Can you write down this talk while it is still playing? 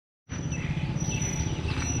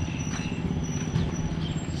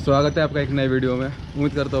स्वागत है आपका एक नए वीडियो में।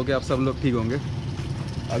 उम्मीद करता हूँ कि आप सब लोग ठीक होंगे।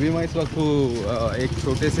 अभी मैं इस वक्त हूँ एक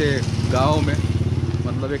छोटे से गांव में,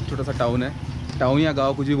 मतलब एक छोटा सा टाउन है। टाउन या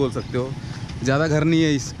गांव कुछ भी बोल सकते हो। ज़्यादा घर नहीं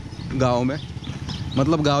है इस गांव में,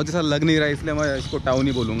 मतलब गांव जैसा लग नहीं रहा है, इसलिए मैं इसको टाउन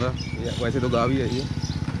ही बोलूँगा। वैसे तो गाँव ही है ये।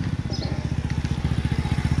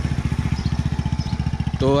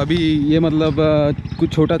 तो अभी ये मतलब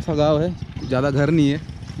कुछ छोटा सा गाँव है, ज़्यादा घर नहीं है।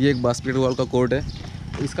 ये एक बास्केटबॉल का कोर्ट है।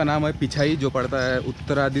 इसका नाम है पिछाई, जो पड़ता है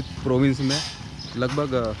उत्तरादित्य प्रोविंस में।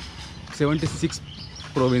 लगभग 76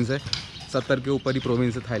 प्रोविंस है, 70 के ऊपर ही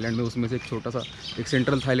प्रोविंस है थाईलैंड में। उसमें से एक छोटा सा, एक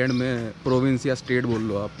सेंट्रल थाईलैंड में प्रोविंस या स्टेट बोल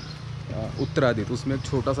लो आप, उत्तरादित्य, उसमें एक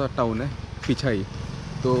छोटा सा टाउन है पिछाई।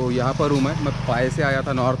 तो यहाँ पर हूँ मैं पाए से आया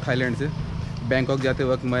था, नॉर्थ थाईलैंड से। बैंकॉक जाते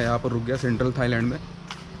वक्त मैं यहाँ पर रुक गया सेंट्रल थाईलैंड में,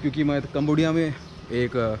 क्योंकि मैं कंबोडिया में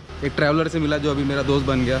एक ट्रैवलर से मिला जो अभी मेरा दोस्त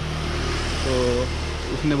बन गया। तो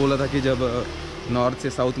उसने बोला था कि जब नॉर्थ से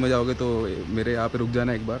साउथ में जाओगे तो मेरे यहाँ पे रुक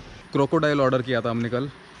जाना एक बार। क्रोकोडाइल ऑर्डर किया था हमने कल।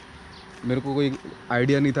 मेरे को कोई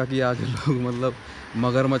आइडिया नहीं था कि यहाँ के लोग मतलब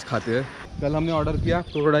मगरमच्छ खाते हैं। कल हमने ऑर्डर किया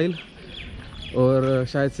क्रोकोडाइल, और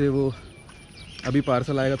शायद से वो अभी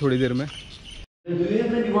पार्सल आएगा थोड़ी देर में।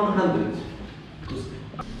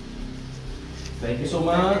 Thank you so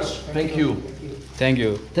much. Thank you. Thank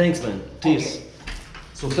you. Thanks, man. Cheers.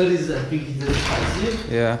 So that is, I think, it's spicy.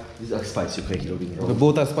 Yeah. These are spicy. Okay,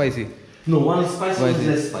 Both are spicy. No, one is spicy, one is Spicy.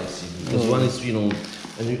 less spicy. Because one is, you know,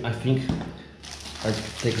 and I think I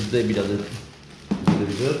take the bit of the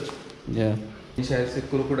dessert. Yeah. शायद से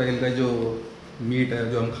crocodile का जो meet है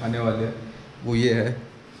जो हम खाने वाले हैं वो ये है।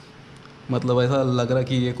 मतलब ऐसा लग रहा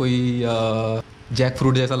कि ये कोई जैक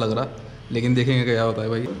फ्रूट जैसा लग रहा, लेकिन देखेंगे क्या होता है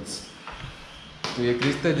भाई। तो ये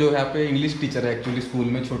क्रिस्त जो है यहाँ पे इंग्लिश टीचर है एक्चुअली, स्कूल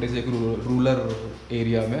में, छोटे से एक रूरल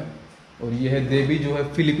एरिया में। और ये है देवी जो है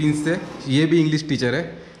फिलीपींस से, ये भी इंग्लिश टीचर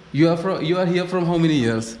है। You are here from how many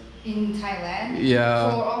years? In Thailand?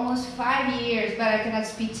 Yeah. For almost 5 years, but I cannot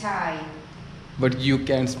speak Thai. But you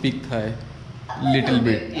can speak Thai, little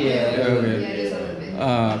bit. Yeah. Okay. Yeah, just a little bit.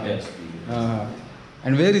 Okay.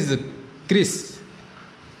 And where is Chris?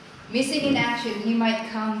 Missing in action, he might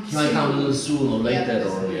come Can I come soon or later Yeah.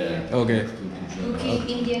 or yeah? Okay.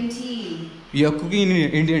 Cooking Indian tea. You are cooking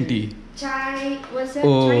Indian tea. Chai, what's that?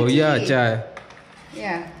 Oh Chai tea? yeah, chai.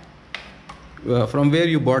 Yeah. From where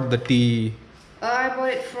you bought the tea? I bought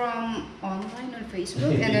it from online on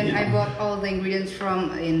Facebook, and then I bought all the ingredients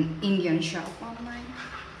from an Indian shop online.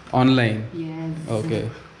 Online. Yes. Okay.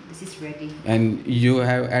 This is ready. And you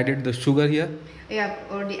have added the sugar here? Yeah,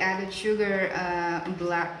 I've already added sugar,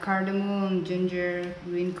 black cardamom, ginger,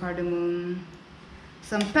 green cardamom,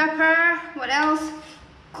 some pepper. What else?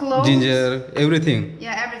 Cloves. Ginger, everything.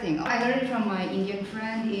 Yeah, everything. I learned it from my Indian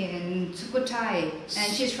friend in Sukhothai,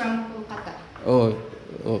 and she's from Kolkata. Oh,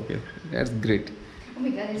 okay. That's great. Oh my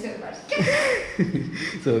god, it's so fast.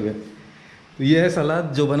 So good. तो ये है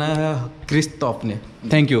सलाद जो बनाया है Christophe ने।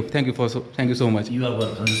 Thank you so much. You are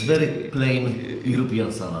welcome. It's very plain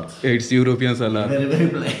European salad. It's European salad. Very, very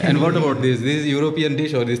plain. And what about this? This is European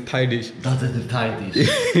dish or this Thai dish? That is the Thai dish.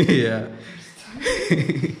 Yeah.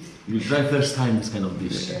 You try first time this kind of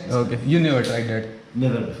dish. Okay. You never tried that.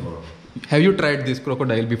 Never before. Have you tried this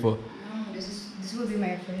crocodile before? No, this will be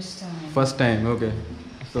my first time. First time. Okay.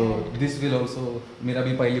 So this will also मेरा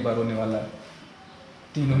भी पहली बार होने वाला है।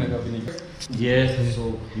 तीनों ने कभी नहीं। Yes. So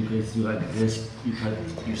you guys, you are guest.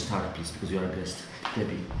 You start please because you are a guest.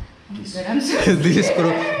 Debbie, please. But I'm sorry.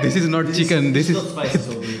 This is not chicken. This is not spicy.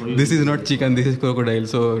 So for you. this is not chicken. This is crocodile.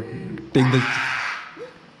 So take the.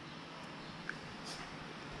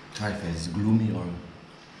 Thai face is gloomy or.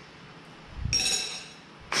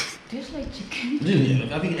 Tastes like chicken. Really,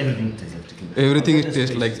 I think everything tastes like chicken. Everything But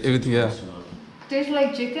tastes like everything. Yeah. Tastes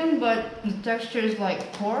like chicken, but the texture is like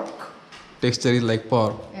pork. Texture is like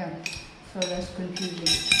pork. Yeah, so that's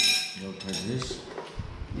confusing. You'll try this.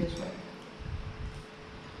 This way.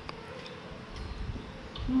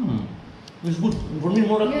 It's good. For me,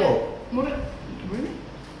 more like pork. Really?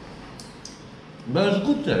 But it's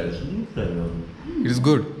good taste. It's good taste. It is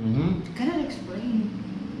good. Cannot explain.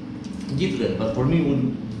 Different, but for me,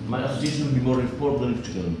 my association would be more with pork than with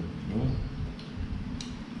chicken.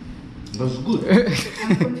 But it's good.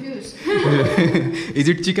 I'm confused. Is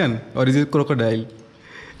it chicken or is it crocodile?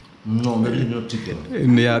 No, maybe not chicken.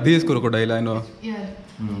 Yeah, this is crocodile. I know. Yeah.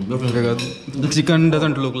 Because the chicken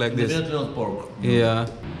doesn't look like this. Definitely not pork. Yeah.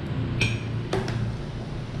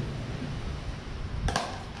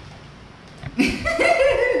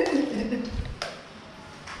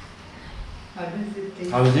 How does it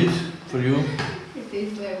taste? How is it for you? It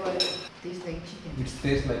tastes like what? It tastes like chicken. It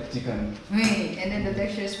tastes like chicken. Wait, and then the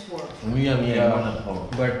texture is pork. For me, I mean, I want pork.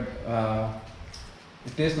 But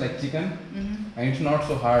It tastes like chicken, Mm-hmm. and it's not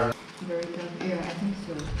so hard. Very tough. Yeah, I think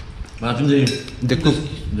so. But I think they They took cook.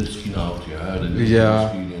 the skin out, yeah. The Yeah.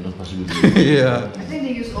 skin, not possible. Yeah. I think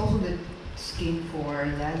they use also the skin for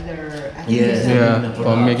leather. I think Yeah, they sell Yeah, it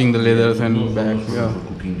for making the leathers and No, bags. for Yeah.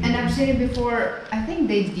 cooking. And I've seen it before. I think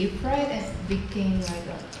they deep fried and it became like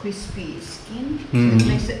a crispy skin. So Mhm. it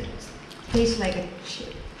makes it taste like a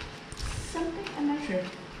chip. Something, I'm not sure.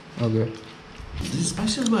 Okay. This is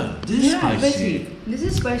spicy as well. This is spicy. This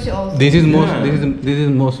is spicy also. This is most. Yeah. This is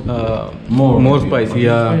most. More spicy.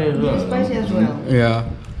 Yeah. This is spicy as well. Yeah.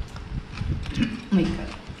 Oh my god.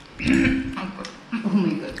 Oh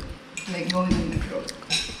my god. Like going in the throat.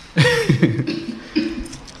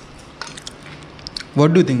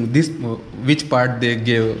 What do you think? This which part they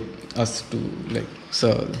gave us to like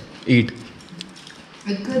eat?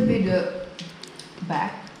 It could be the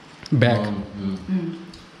back. Back.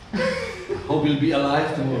 Hope we'll be alive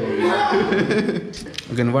tomorrow.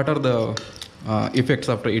 Again, what are the effects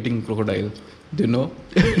after eating crocodile? Do you know?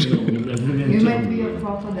 You might be a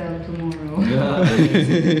crocodile tomorrow. Yeah.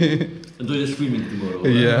 Enjoy the swimming tomorrow.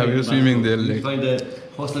 Yeah, we're swimming there, We like- find a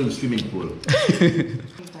hostel with swimming pool.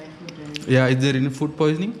 Yeah. Is there any food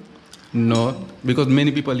poisoning? No, because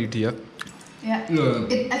many people eat here. Yeah. Yeah.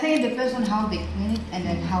 I think it depends on how they clean it and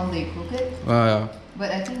then how they cook it. Yeah.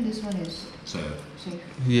 But I think this one is So, safe.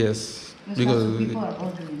 Yes. Because lots of people are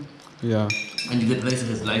ordering. Yeah. and the place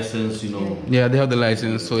has license, you know. Yeah, they have the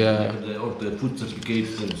license. So They yeah. have the food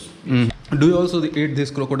certificates. Do you also eat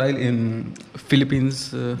this crocodile in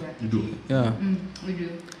Philippines? Yeah. You do. Yeah. We do.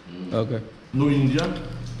 Okay. No India?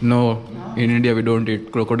 No, No? in India we don't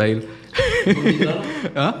eat crocodile. Not legal?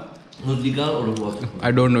 Huh? Not legal or what? I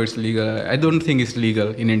don't know it's legal. I don't think it's legal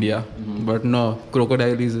in India. But no,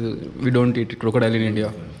 crocodile is we don't eat crocodile in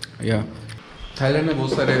India. Yeah. Thailand में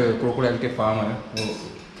बहुत सारे crocodile के farm है वो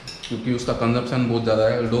क्योंकि उसका consumption बहुत ज़्यादा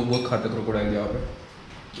है लोग बहुत खाते हैं क्रोकोडाइल यहाँ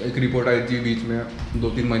पे एक रिपोर्ट आई थी बीच में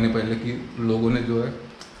 2-3 महीने पहले कि लोगों ने जो है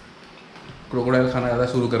क्रोकोडाइल खाना ज़्यादा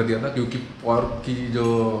शुरू कर दिया था क्योंकि पोर्क की जो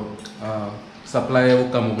सप्लाई है वो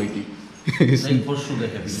कम हो गई थी Then for sure they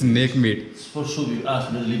have it. Snake meet For sure we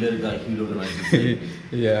ask the delivery guy, he will organize it.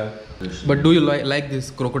 Yeah. But do you like this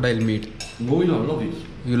crocodile meat? No, we love it.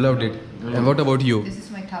 You loved it. And what about you? This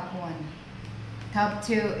is my top one. Top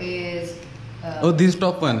two is. Oh, this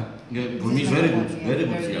top one. Yeah, for me it's very good. Very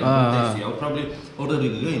good. Yeah, Ah. tasty. I'll probably order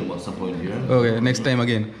it again at some point here. Okay, next time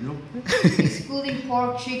again. You know? Excluding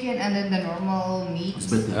pork, chicken, and then the normal It's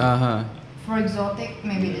meats. better. Uh-huh. For exotic,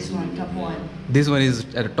 maybe this one, top one. This one is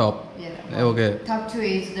at the top. Yeah. That one. Okay. Top two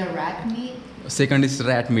is the rat meat. Second is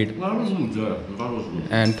rat meat. That was good, yeah. That was good.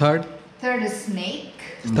 And third? Third is snake.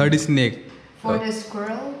 Third is snake. Fourth is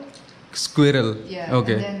squirrel. Squirrel. Yeah.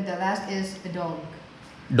 Okay. And then the last is a dog.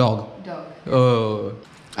 Dog. Dog. Oh.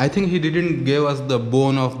 I think he didn't give us the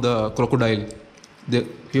bone of the crocodile.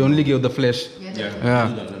 He only gave the flesh. Yeah.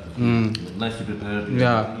 Yeah. Mm. Nicely prepared.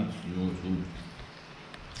 Yeah. Eat, you know, so-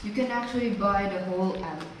 You can actually buy the whole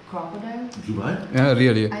crocodile. Did you buy? Yeah,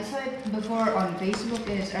 really. I saw it before on Facebook.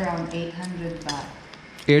 It is around 800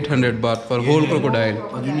 baht. 800 baht for whole Yeah. crocodile.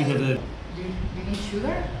 But you need to have the... Do you need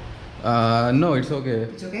sugar? No, it's okay.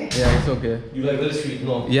 It's okay. Yeah, it's okay. You like very sweet,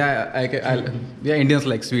 no? Yeah, yeah, Indians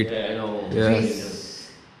like sweet. Yeah, I know. Yeah.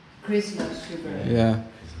 Chris loves sugar. Yeah.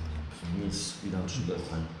 For me it's without sugar,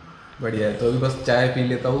 fine. बढ़िया है तो अभी बस चाय P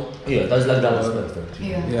लेता हूँ Yeah, that's like that. That's perfect.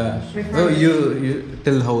 Yeah. yeah Prefer- so you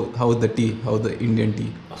tell how the tea how the Indian tea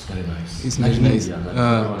That's very nice. It's nice. Yeah, that's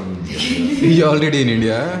Uh, one in India. you're already in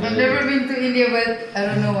India huh? I've never been to India, but I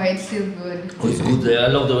don't know why it's still good. Oh, it's good. I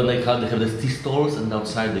love the when they have the tea stalls and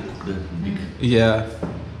outside they cook the big yeah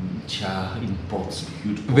cha in pots,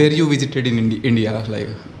 huge pots. where you visited in India like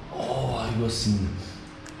Oh, I was in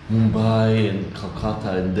Mumbai and Calcutta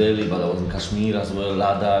and Delhi, but I was in Kashmir as well,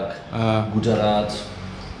 Ladakh, Gujarat,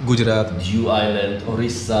 Gujarat Jew Island,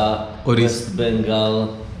 Orissa, West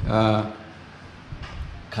Bengal,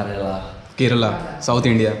 Kerala. Kerala South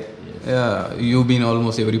India yeah you've been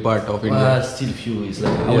almost every part of India Still few. It's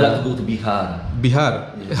like I would like to go to Bihar. Bihar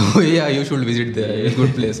oh yeah you should visit there it's a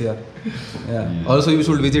good place yeah also you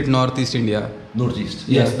should visit Northeast India Northeast.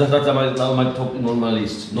 Yeah. Yes, that's my top on my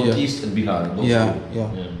list. Northeast and Bihar. Those Yeah, two.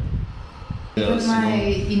 yeah. But my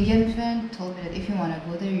Indian friend told me that if you want to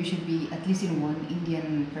go there, you should be at least in one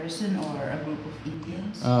Indian person or a group of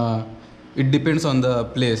Indians. It depends on the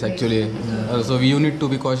place actually. So you need to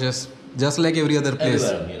be cautious, just like every other place.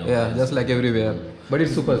 Everywhere, you know, yeah, yes. just like everywhere. But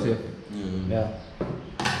it's super safe. Yeah.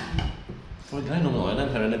 For a guy, no, I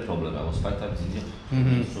never had any problem. I was 5 times in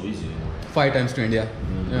India. It's so easy. You know. 5 times to India.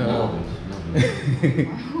 Yeah. Love it.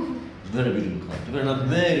 Very beautiful country.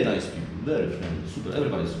 Very nice people. Very friendly, super.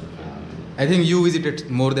 Everybody's super friendly. I think you visited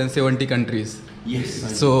more than 70 countries.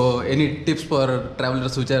 Yes. So any tips for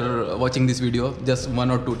travelers which are watching this video? Just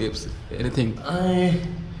 1 or 2 tips. Anything?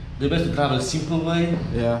 The best to travel simple way.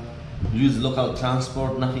 Yeah. Use local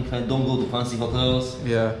transport. Nothing. Don't go to fancy hotels.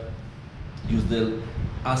 Yeah. Use the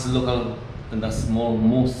as local and as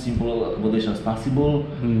most simple accommodation as possible.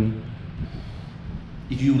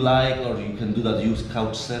 If you like, or you can do that, use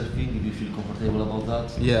couch surfing if you feel comfortable about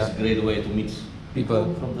that. Yeah. It's a great way to meet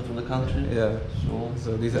People. from the country. Yeah.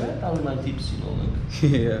 So these are that are my tips, you know. Like.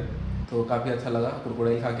 yeah. तो काफ़ी अच्छा लगा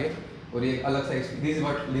crocodile खा के और ये अलग सा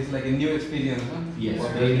this like a new experience ना. Yes,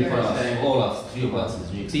 really for us. All us, 3 of us.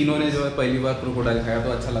 तीनों ने जो है पहली बार क्रोकोडाइल खाया तो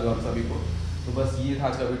अच्छा लगा और सभी को. तो बस ये था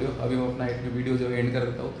आज का वीडियो. अभी मैं अपना एक वीडियो जो एंड कर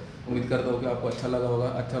देता हूँ. उम्मीद करता हूँ कि आपको अच्छा लगा होगा.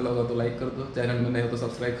 अच्छा लगा तो लाइक कर दो. चैनल में नए हो तो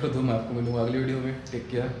सब्सक्राइब कर दो. मैं आपको मिलूंगा अगली वीडियो में. Take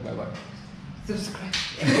care. Bye bye. Subscribe.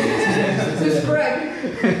 Subscribe.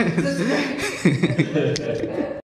 Subscribe.